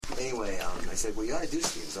anyway, I said, well, you ought to do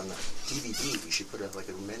things on the DVD. You should put up like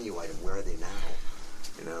a menu item. Where are they now?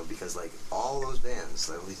 You know, because like all those bands,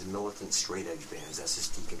 like all these militant straight edge bands,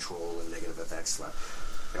 SST Control and Negative FX,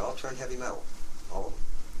 they all turned heavy metal. All of them.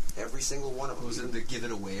 Every single one of them. Was it the Give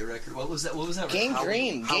It Away record? What was that? What was that?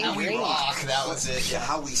 Gangrene. How We Rock. That was it. Yeah,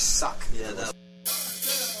 How We Suck. Yeah, that.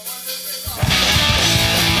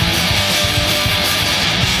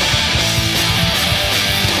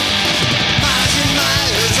 Miles and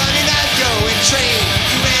miles on an outgoing train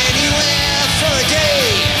to anywhere for a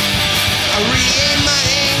day. I re-aim my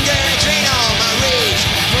anger, drain all my rage.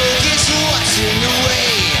 Focus what's in the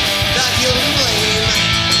way. Not feeling blame.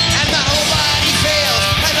 And my whole body fails.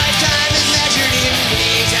 My lifetime is measured in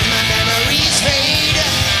days, and my memories fade.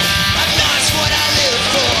 I've lost what I live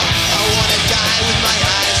for. I wanna die with my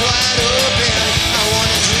eyes wide open. I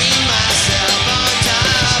wanna dream myself on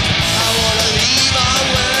top. I wanna leave all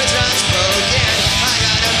words unspoken. I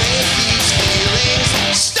gotta make these feelings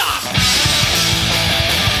stop.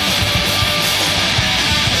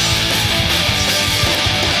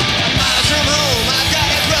 Miles from home, I've got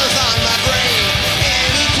a growth on my brain.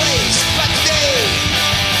 Any place but today.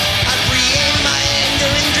 I re-aim my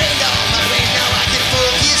anger and drained all my rage. Now I can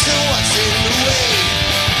focus on what's in the way.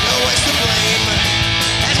 No one's to blame.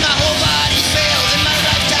 As my whole body fails and my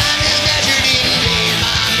lifetime is measured in days,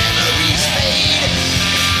 my memories fade.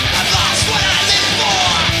 I've lost what I live for.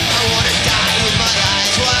 I wanna die with my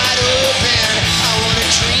eyes wide open. I wanna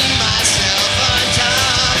dream myself on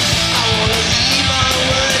top. I wanna leave my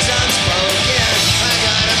words unspoken. I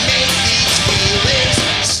gotta make these feelings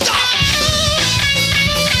stop.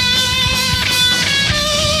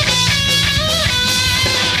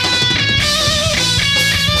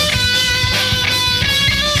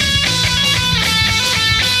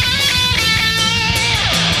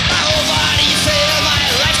 My whole body failed, my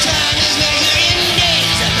lifetime is measured in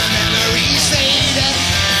days, and my memories fade.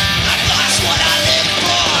 I've lost what I live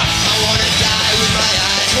for. I wanna die with my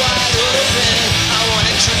eyes wide open. I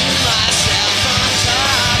wanna dream myself on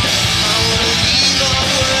top. I wanna leave all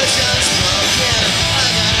words unspoken. I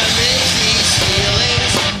gotta make these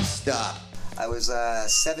feelings stop. I was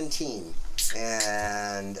 17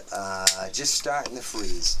 and just starting the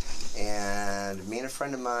Freeze, and me and a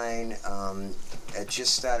friend of mine had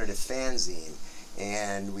just started a fanzine,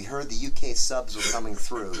 and we heard the UK subs were coming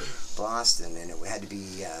through Boston, and it had to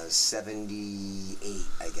be 78,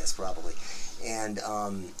 I guess, probably, and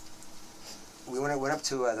we went up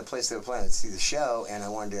to the place they were playing to see the show, and I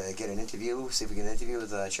wanted to get an interview, see if we could get an interview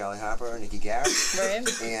with Charlie Harper and Nicky Garrett.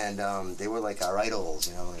 Right. And they were like our idols,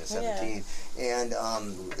 you know, when we were 17. Yeah. And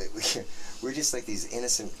we're just like these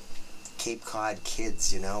innocent Cape Cod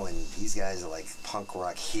kids, you know, and these guys are like punk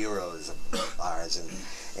rock heroes of ours.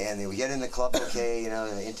 And then we get in the club, okay, you know,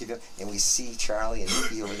 interview, and we see Charlie and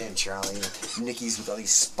Nicky over there, and Charlie, and Nicky's with all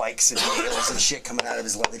these spikes and nails and shit coming out of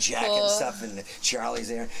his leather jacket and stuff, and Charlie's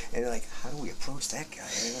there, and they're like, how do we approach that guy?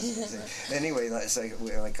 Anyway, it's like,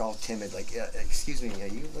 we're like all timid, like, excuse me, are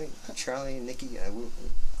you like Charlie and Nicky?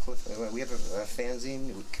 We have a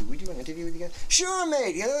fanzine. Could we do an interview with you guys? Sure,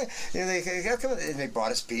 mate. You know, and they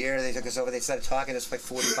brought us beer. They took us over. They started talking to us for like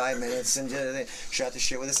 45 minutes, and they shot the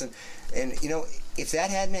shit with us. And you know, if that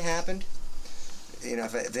hadn't happened, you know,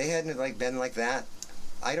 if they hadn't like been like that,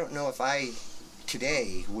 I don't know if I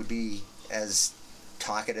today would be as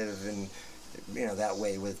talkative and, you know, that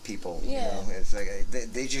way with people. Yeah. You know, it's like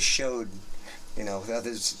they just showed, you know,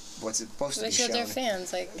 others what's it supposed to be shown. They showed their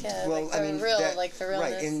fans, like, well, like the I mean, real, that, like the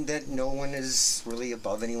realness. right, and that no one is really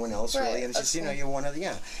above anyone else, Right, really, and it's just, you know, you're one of the,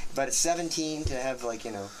 yeah. But at 17, to have, like,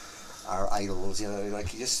 you know, our idols, you know,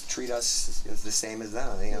 like, you just treat us the same as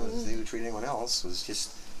them, you know, as they would treat anyone else, was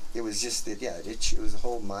just, it was just, it was a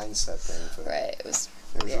whole mindset thing. For, right, it was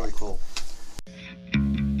really cool.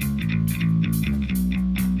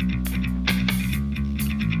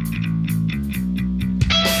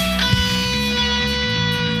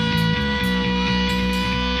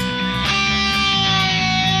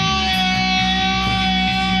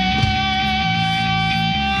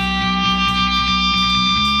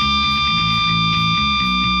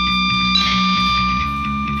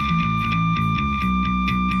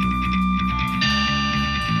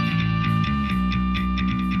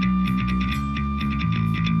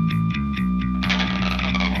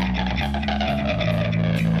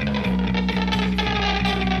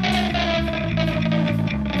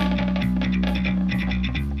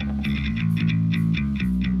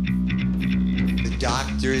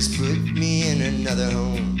 Doctors put me in another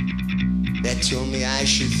home that told me I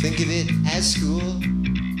should think of it as school.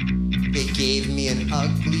 They gave me an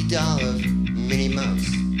ugly doll of Minnie Mouse.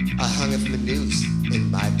 I hung up my noose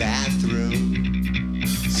in my bathroom.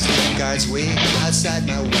 guards wait outside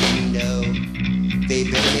my window. They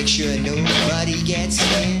better make sure nobody gets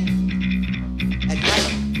in. At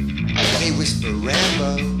night, they whisper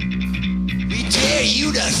Rambo. We dare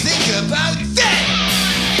you to think about that!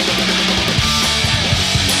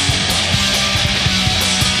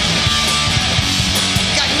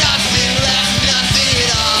 Got nothing left, nothing at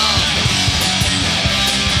all.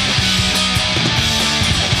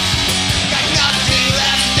 Got nothing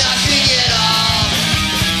left, nothing at all.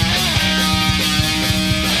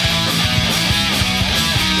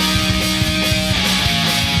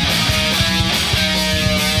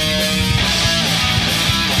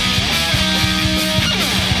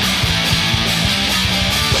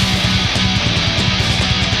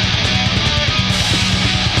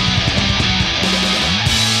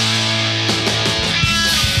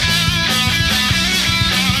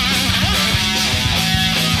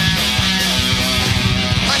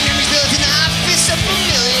 My memory's built in the office so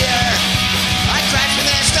familiar. I cried from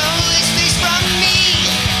that stone space from me.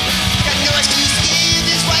 Got no excuse to give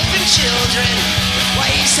his wife and children why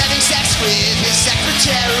he's having sex with his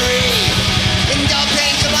secretary. And all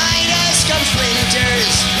pain colitis comes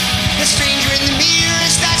splinters. The stranger in the mirror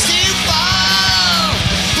starts to fall.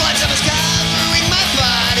 Blood's almost covering my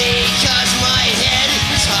body, 'cause my head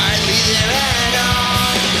is hardly there at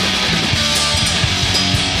all.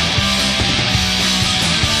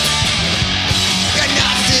 Got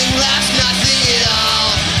nothing left, nothing at all.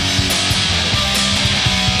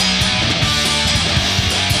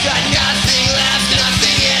 Got nothing left,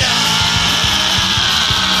 nothing at all.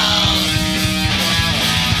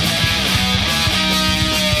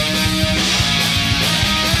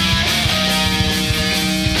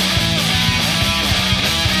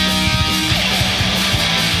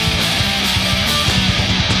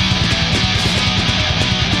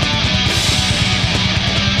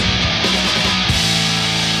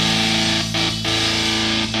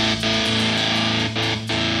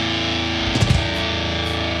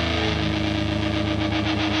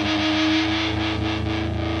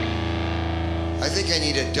 I think I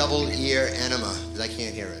need a double ear enema, 'cause I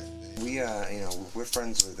can't hear it. We, we're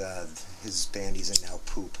friends with his band. He's in now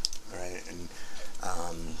Poop, right? And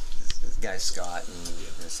this guy Scott and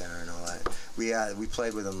Sarah and all that. We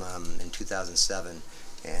played with him in 2007,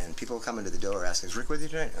 and people were coming to the door asking, "Is Rick with you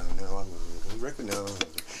tonight?" "Oh no, I'm Rick. No."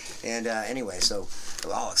 And anyway, so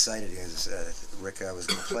we're all excited because Rick was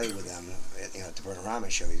going to play with them, at the Burnarama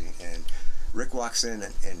show, and Rick walks in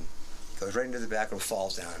and goes right into the back room,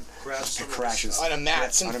 falls down, and crashes on a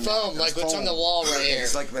mat, some foam, like what's on the wall right here.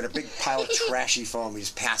 It's like with a big pile of trashy foam. He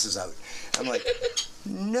just passes out. I'm like,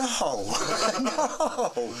 no,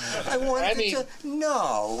 I wanted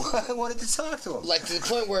to talk to him. Like to the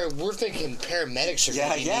point where we're thinking paramedics are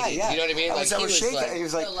going to be needed. Yeah. You know what I mean? Like I was shaking. He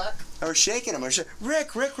was like, I was shaking him. I was like,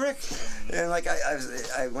 Rick. And like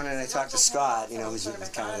I went and I talked to Scott, who's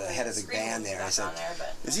kind of the head of the band there. I said,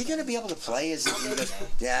 is he going to be able to play? He goes,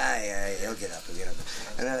 yeah, he'll get up.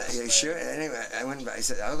 And yeah, sure. Anyway, I went. I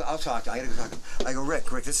said, I'll talk. I got to go talk to him. I go, Rick,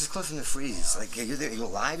 this is Cliff from the Freeze. Like, you're there. You go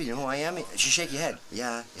live. You know who I am? She shake your head.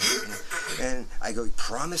 Yeah. And I go,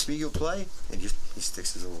 promise me you'll play. And he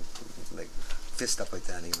sticks his little fist up like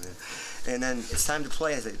that. And then it's time to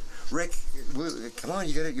play. I said, Rick, come on,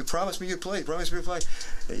 you promised me you'd play. And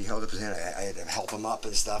he held up his hand. I had to help him up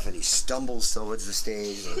and stuff, and he stumbles towards the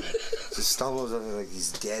stage. And just stumbles like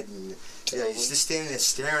he's dead. And he's just standing there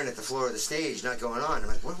staring at the floor of the stage, not going on. I'm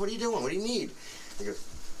like, what are you doing? What do you need? He goes,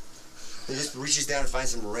 he just reaches down and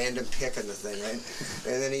finds some random pick on the thing, right?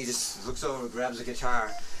 And then he just looks over and grabs a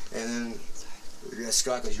guitar, and then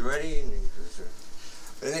Scott goes, you ready? And he goes,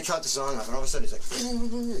 and they cut the song off, and all of a sudden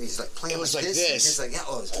he's like playing like this. this. Just like,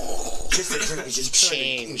 it's just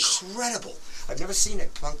changed. Incredible. I've never seen a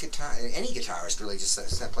punk guitar, any guitarist really just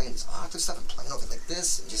start playing this octave stuff and playing over like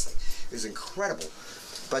this, and just it was incredible.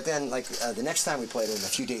 But then the next time we played him, a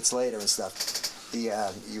few dates later and stuff, he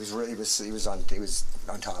was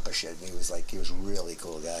on top of shit, and he was really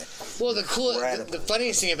cool guy. Well, the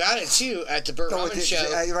funniest thing about it too, at the Burt Reynolds show,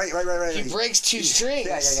 right. he breaks two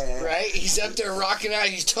strings. Yeah. Right? He's up there rocking out.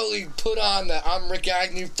 He's totally put on the I'm Rick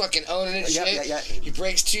Agnew, fucking owning it. Shit. Yeah. He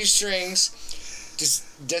breaks two strings. Just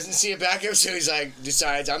doesn't see a backup, so he's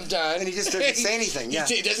decides I'm done. And he just doesn't say anything. Yeah.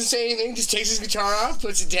 He doesn't say anything. Just takes his guitar off,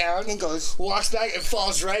 puts it down, and goes, walks back, and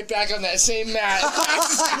falls right back on that same mat.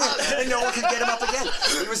 And no one could get him up again.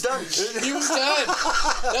 He was done.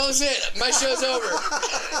 That was it. My show's over.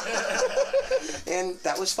 and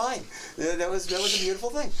that was fine. That was a beautiful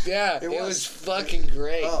thing. Yeah, it was fucking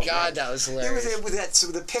great. Oh, God, man. that was It hilarious. was with that, so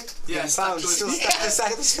the pick Yeah, he stuck found to his still face. stuck to the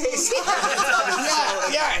side of his face.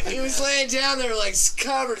 He was laying down there like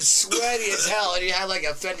covered, sweaty as hell, and he had like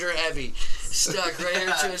a Fender Heavy stuck right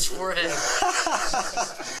into his forehead.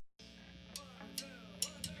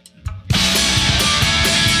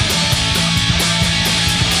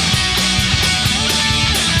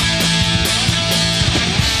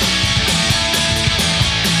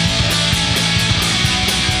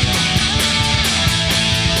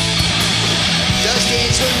 Those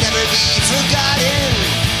days will never be forgotten.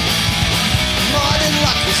 More than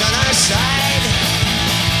luck was on our side.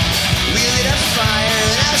 We lit a fire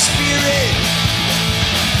in our spirit.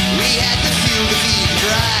 We had the fuel to feed and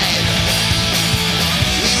drive.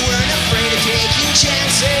 We weren't afraid of taking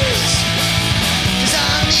chances. 'Cause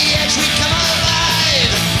on the edge we'd come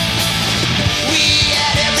alive. We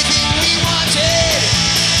had everything we wanted.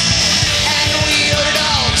 And we owed it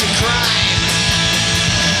all to crime.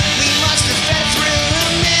 We must have been through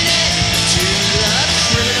a minute to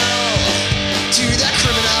the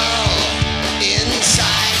criminal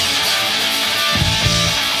inside.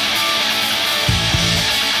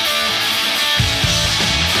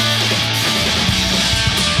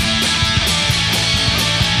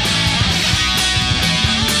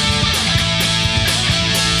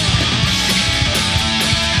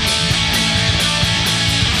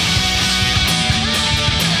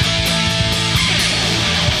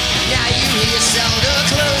 Now you hear cell door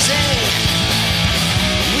closing.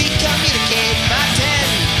 We communicate by 10.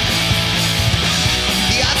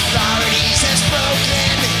 The authorities have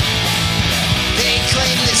spoken. They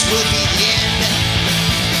claim this will be the end.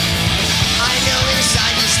 I know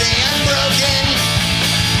inside you stay unbroken.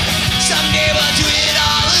 Someday we'll do it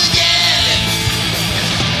all again.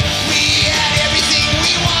 We had everything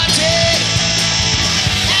we wanted,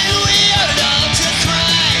 and we owed it all to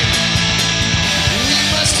crime. We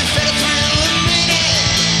must have fed a thrill a minute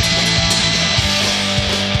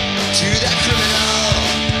to the criminal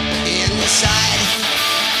inside.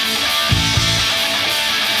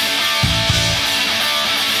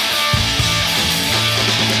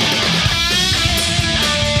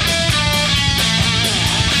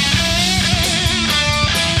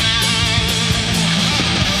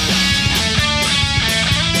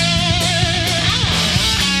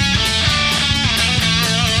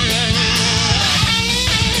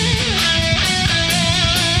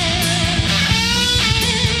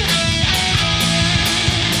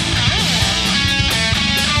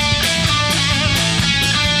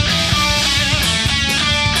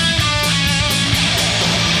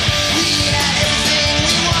 We had everything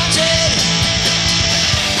we wanted,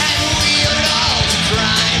 and we owed it all to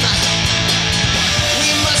crime. We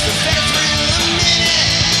must have fed through a minute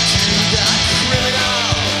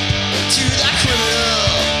to the criminal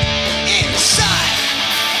inside.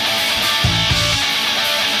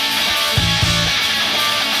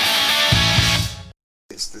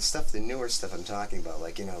 It's the stuff, the newer stuff I'm talking about,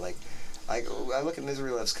 like, you know, like, I look at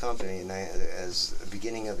Misery Loves Company and as the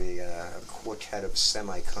beginning of a quartet of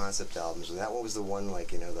semi-concept albums. And that one was the one,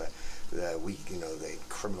 like, you know, the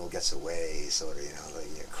criminal gets away, sort of, you know,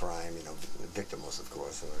 the crime, you know, victimless, of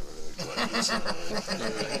course,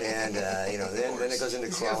 and you know, then it goes into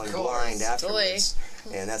Crawling Blind afterwards,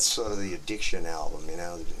 and that's sort of the Addiction album, you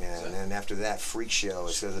know, and then after that, Freak Show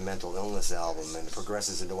is sort of the Mental Illness album, and it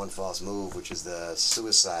progresses into One False Move, which is the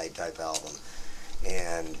Suicide type album,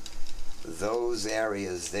 and those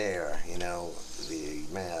areas there, you know, the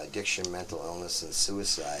addiction, mental illness, and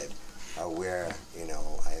suicide are where, you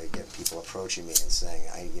know, I get people approaching me and saying,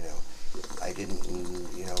 I didn't,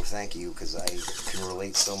 you know, thank you, because I can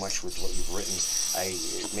relate so much with what you've written.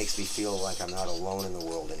 It makes me feel like I'm not alone in the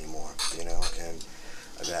world anymore, you know, and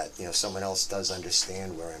that, you know, someone else does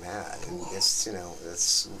understand where I'm at. And it's, you know,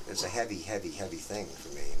 it's a heavy, heavy, heavy thing for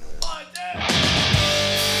me, you know.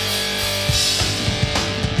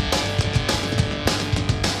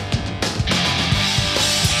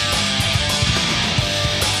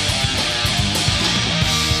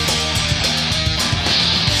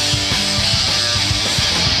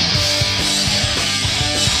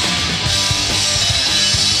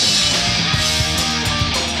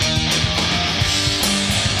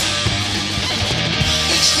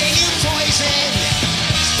 Each day you poison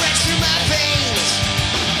spreads through my veins,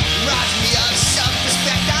 robs me of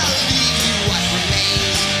self-respect.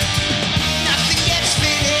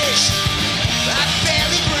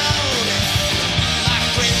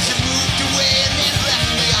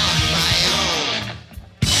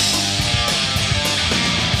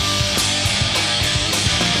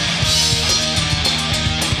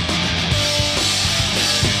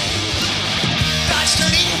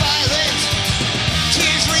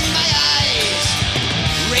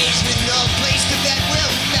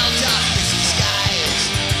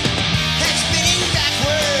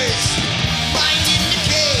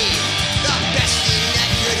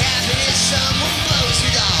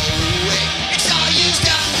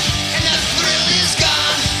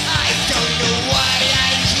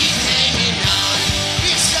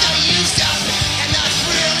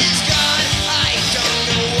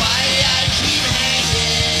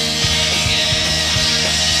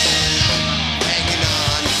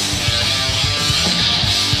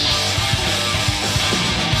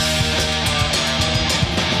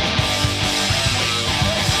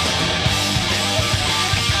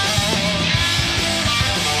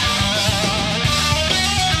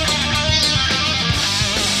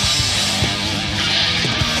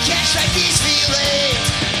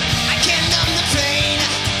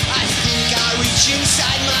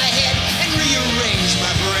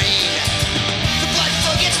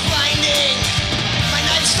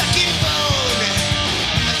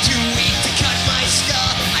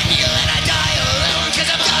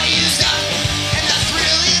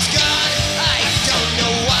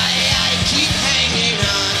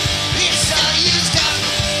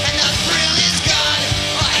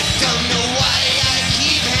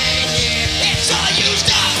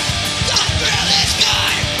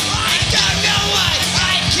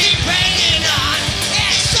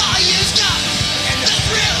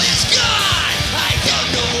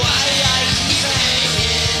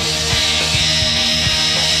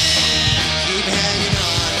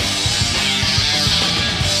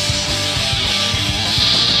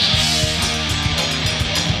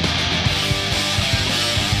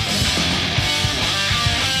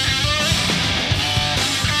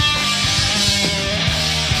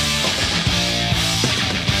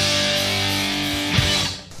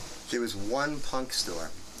 was one punk store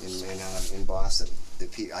in Boston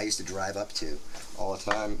that I used to drive up to all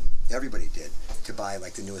the time. Everybody did, to buy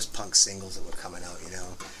like the newest punk singles that were coming out, you know.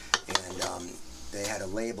 And they had a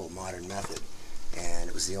label, Modern Method, and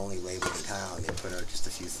it was the only label in town. They put out just a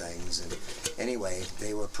few things, and anyway,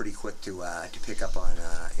 they were pretty quick to pick up on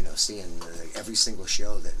you know, seeing every single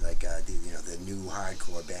show that like the new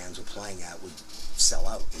hardcore bands were playing at would sell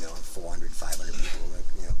out, you know, 400, 500 people, like,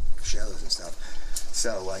 you know, shows and stuff.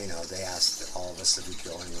 So you know, they asked all of us if we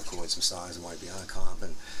could go and record some songs and want to be on comp,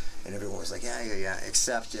 and everyone was like, yeah,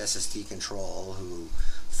 except SST Control, who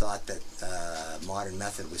thought that Modern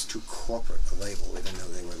Method was too corporate a label, even though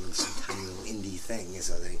they were some tiny little indie thing.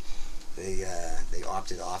 So they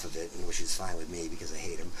opted off of it, and which is fine with me because I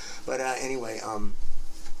hate them. But anyway,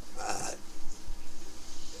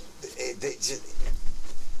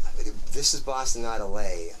 This Is Boston, Not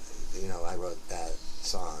LA. You know, I wrote that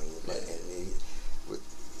song, but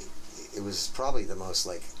it was probably the most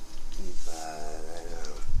like. I don't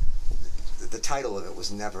know, the title of it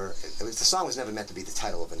was never. The song was never meant to be the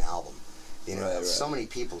title of an album. You know, right. So many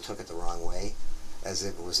people took it the wrong way, as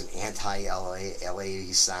if it was an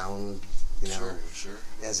anti-LA sound. You know, sure.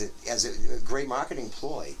 As a great marketing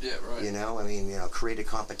ploy. Yeah, right. You know, I mean, you know, create a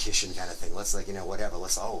competition kind of thing. Let's like, you know, whatever.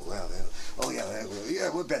 Let's yeah,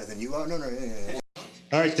 we're better than you. Oh no. Yeah.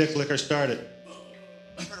 All right, Dick Licker, start it.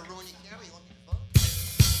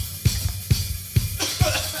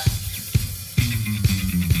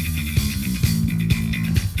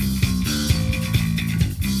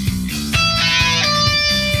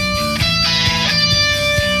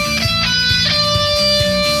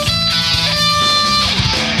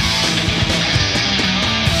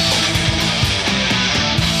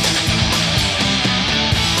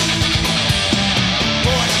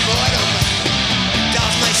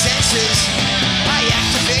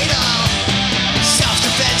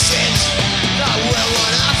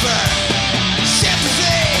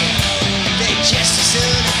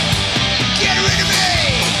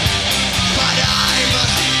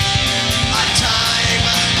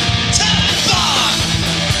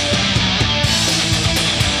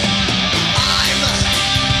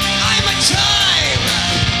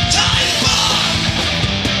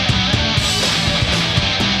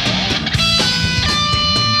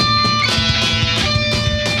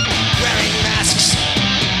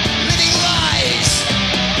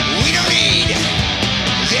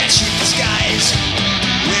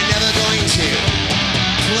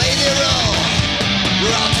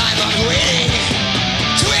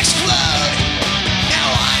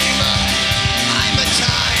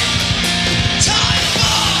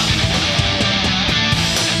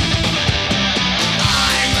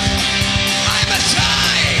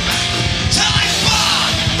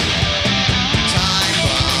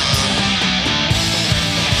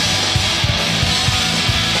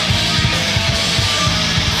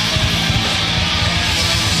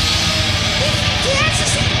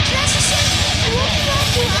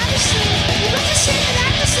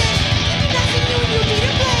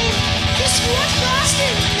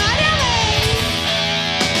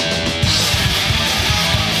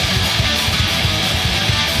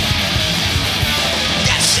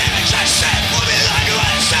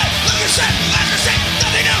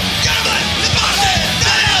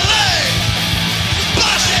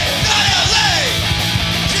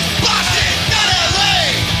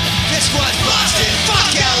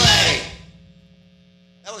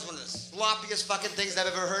 Fucking things I've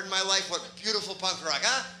ever heard in my life. What beautiful punk rock,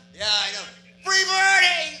 huh? Yeah, I know. Free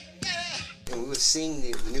Birdie! Yeah. And we were seeing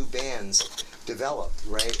the new bands develop,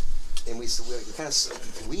 right? And we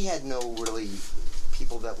had no really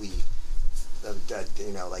people that we,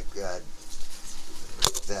 you know, like that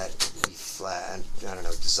we, I don't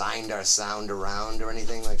know, designed our sound around or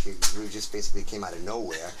anything. Like we just basically came out of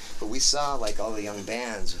nowhere. But we saw like all the young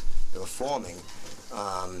bands that were forming.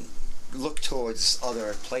 Look towards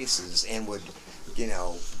other places and would, you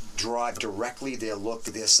know, draw directly their look,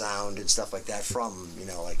 their sound, and stuff like that from, you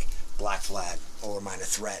know, like Black Flag or Minor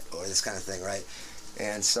Threat or this kind of thing, right?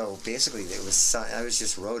 And so basically, I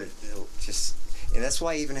just wrote it, and that's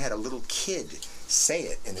why I even had a little kid say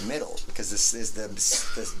it in the middle, because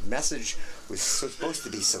the message was supposed to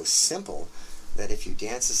be so simple that if you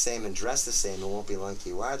dance the same and dress the same, it won't be like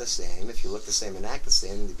you are the same. If you look the same and act the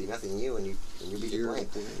same, there'd be nothing in you, and you'd be to blame.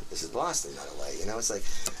 This is Boston, not LA. You know, it's like,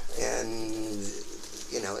 and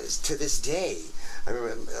you know, it's, to this day, I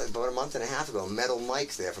remember about a month and a half ago, Metal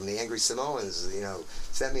Mike there from the Angry Samoans, you know,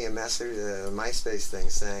 sent me a message, a MySpace thing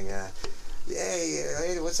saying,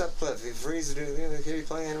 hey, what's up, Cliff? You Freeze, here you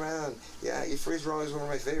playing around. Yeah, you Freeze were always one of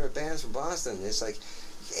my favorite bands from Boston. It's like,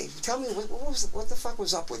 hey, tell me what the fuck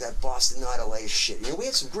was up with that Boston, not LA shit? You know, we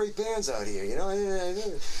had some great bands out here. You know,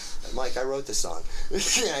 Mike, I wrote the song.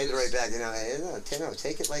 Yeah, I write back. You know,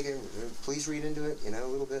 take it like, please read into it. You know, a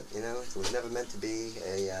little bit. You know, it was never meant to be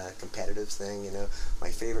a competitive thing. You know, my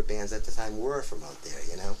favorite bands at the time were from out there.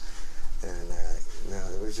 You know, and no,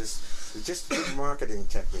 it was just a good marketing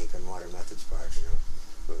technique on Modern Methods' part. You know.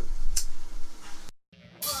 But,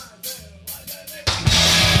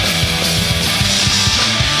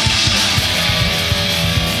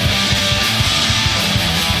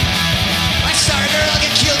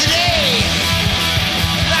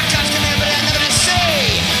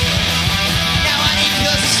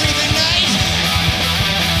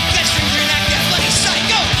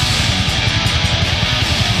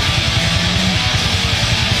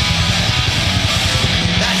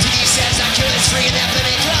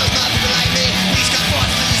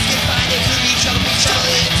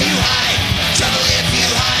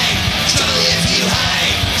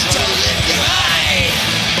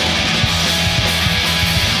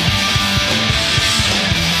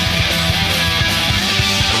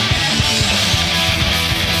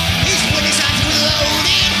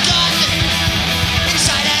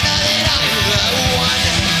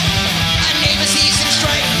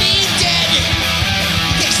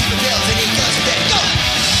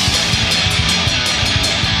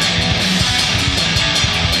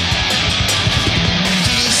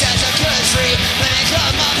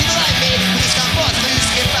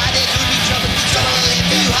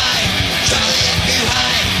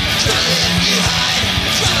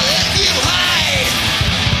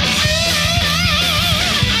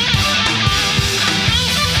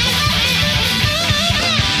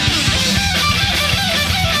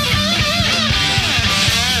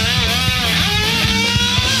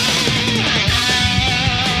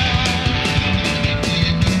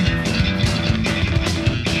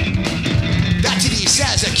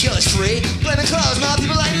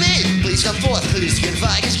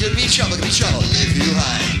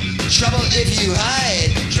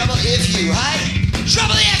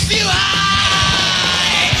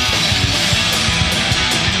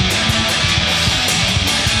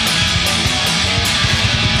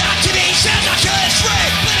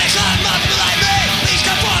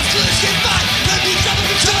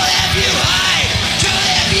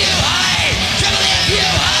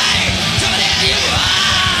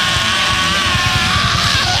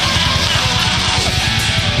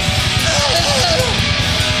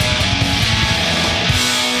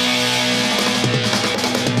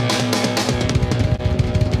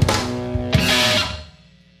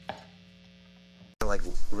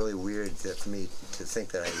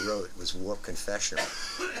 Confessional,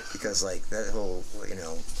 because like that whole, you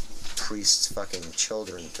know, priests fucking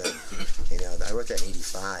children thing, you know, I wrote that in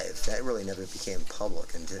 '85. That really never became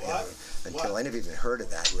public until I never even heard of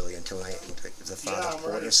that really until the Father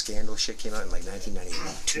Porter scandal shit came out in like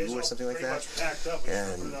 1992 or something like that.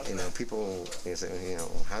 And you know, people, you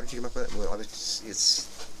know, how did you come up with it? Well, it's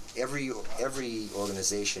every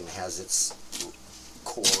organization has its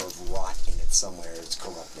core of rot in it somewhere. It's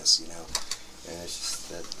corruptness, you know, and it's just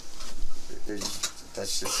that.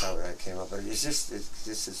 That's just how that came up, but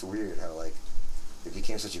it's weird how like it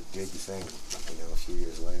became such a big thing, you know, a few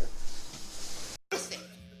years later.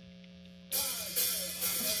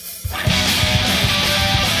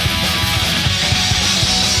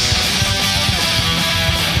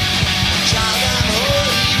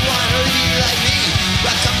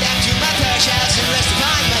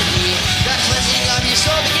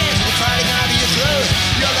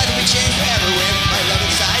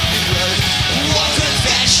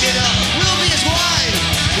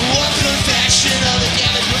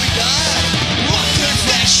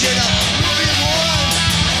 Confession of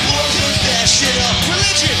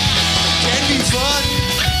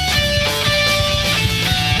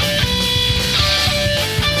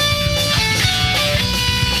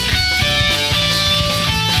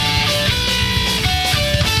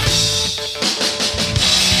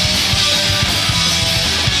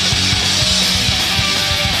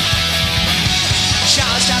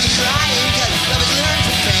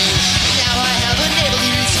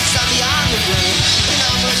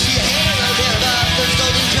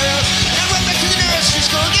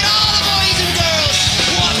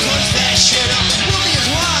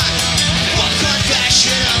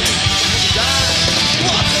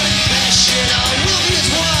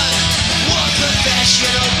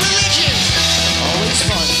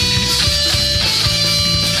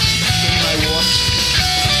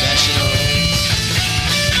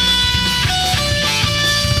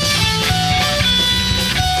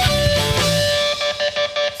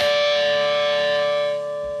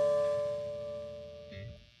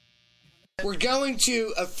We're going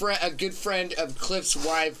to a good friend of Cliff's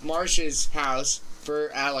wife, Marsha's house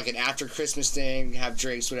for like an after Christmas thing, have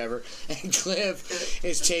drinks, whatever. And Cliff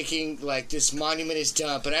is taking like this monumentous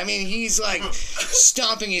dump, and I mean he's like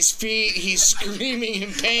stomping his feet, he's screaming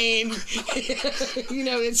in pain. You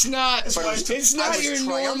know, it's not your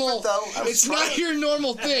normal. It's not your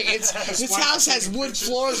normal thing. This house has wood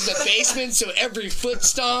floors in the basement, so every foot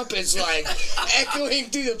stomp is like echoing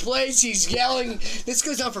through the place. He's yelling. This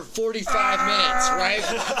goes on for 45 minutes, right?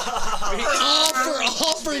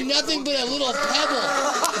 all for nothing but a little pebble. Yeah.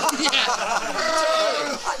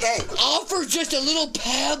 Hey. All for just a little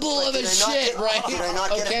pebble of a shit, right? Did I not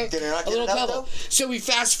get it? Did I not get a little it up, pebble. though? So we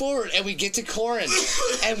fast forward and we get to Corin,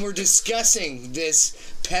 and we're discussing this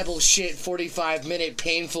pebble shit 45-minute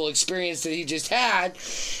painful experience that he just had,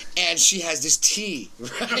 and she has this tea,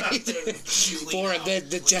 right, for him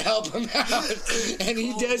to help him out, and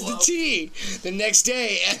he does the tea the next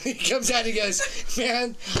day, and he comes out and he goes,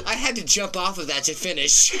 man, I had to jump off of that to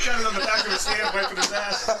finish. He got it on the back of his hand, wiping his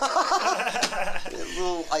ass. A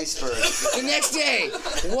little iceberg. The next day,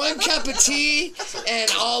 1 cup of tea,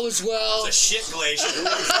 and all was well. It's a shit glacier.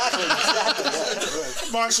 Exactly.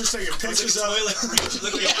 Marsha's taking pictures of it.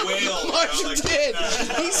 Look like a whale. Marsha did.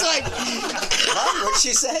 He's like, Huh? What'd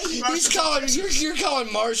she say? he's calling. You're calling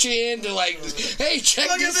Marsha in to like, hey, check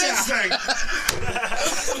Look at this this out. thing.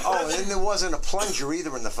 Oh, and then there wasn't a plunger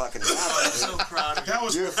either in the fucking I'm bathroom. so proud of you. That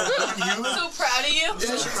was unhuman. So proud of you.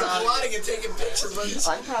 Applauding and taking pictures.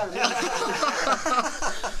 I'm proud of you.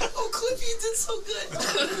 Oh, Cliff, you did so good.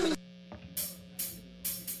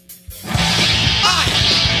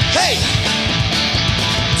 Hey!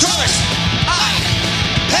 Tourist!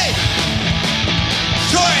 Hey!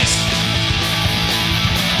 Tourist!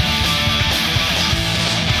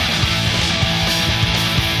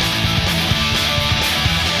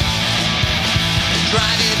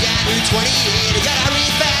 Driving down Route 28, I gotta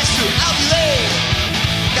read fast through Alpha Lane.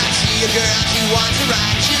 Got to see a girl, she wants to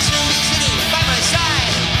ride. She's gonna be sitting by my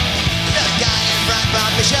side. The guy in front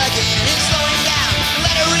from Michigan is slowing down.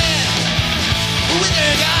 Let her in. With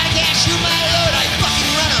her gun, I can't shoot my load. I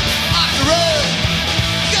fucking run him off the road.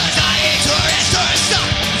 Cause I ain't tourist, stop.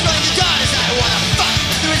 Throwing the daughters I wanna fuck.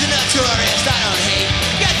 There isn't a tourist I don't hate.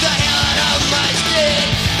 Get the hell out of my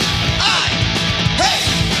state. Hey!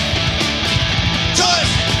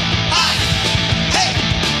 Tourist! Hey!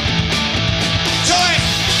 Tourist!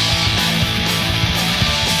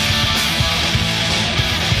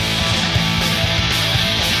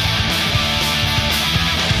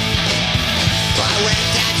 I went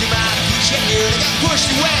down to my beach and I got pushed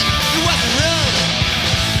and went. There wasn't room.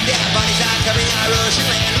 There are bunnies out covering our ocean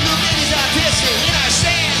land. Little babies are pissing in our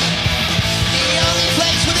sand. The only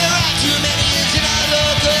place where there are too many is in our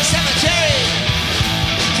local cemetery.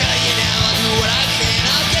 Tell you now, I'll do what I can.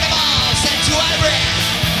 I'll get them all sent to Iran.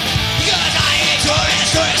 Because I ain't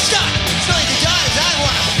tourist, stop. Smelling the daughters I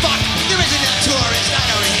wanna fuck. There isn't a tourist I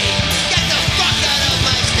don't hate. Get the fuck out of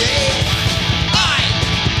my state.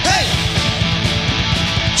 Hey!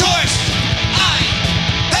 Tourist!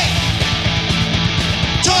 Hey!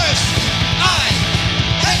 Tourist!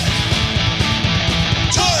 Hey!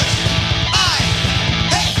 Tourist!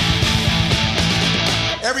 Hey!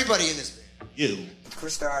 Everybody in this band. You.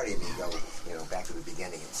 Chris Doherty and me go, back to the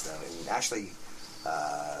beginning and stuff. And actually,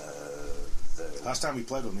 Last time we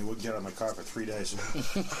played with me, we wouldn't get out of my car for 3 days.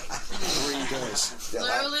 3 days.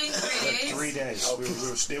 Literally 3 days. 3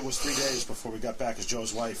 days. It was 3 days before we got back. Because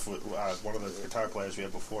Joe's wife, one of the guitar players we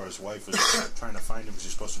had before, his wife was trying to find him because he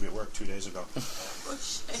was supposed to be at work 2 days ago.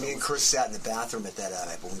 me and Chris sat in the bathroom at that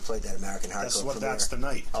when we played that American Hardcore premiere. That's the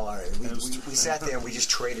night. Oh, all right. We sat there and we just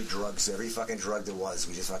traded drugs. Every fucking drug there was,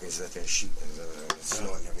 we just fucking sat there and shoot and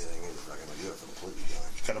snorting everything. It was fucking beautiful, completely done.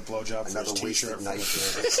 Got a blowjob for his t-shirt.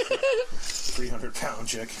 300-pound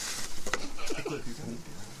chick.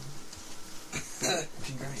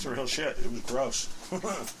 It's real shit. It was gross.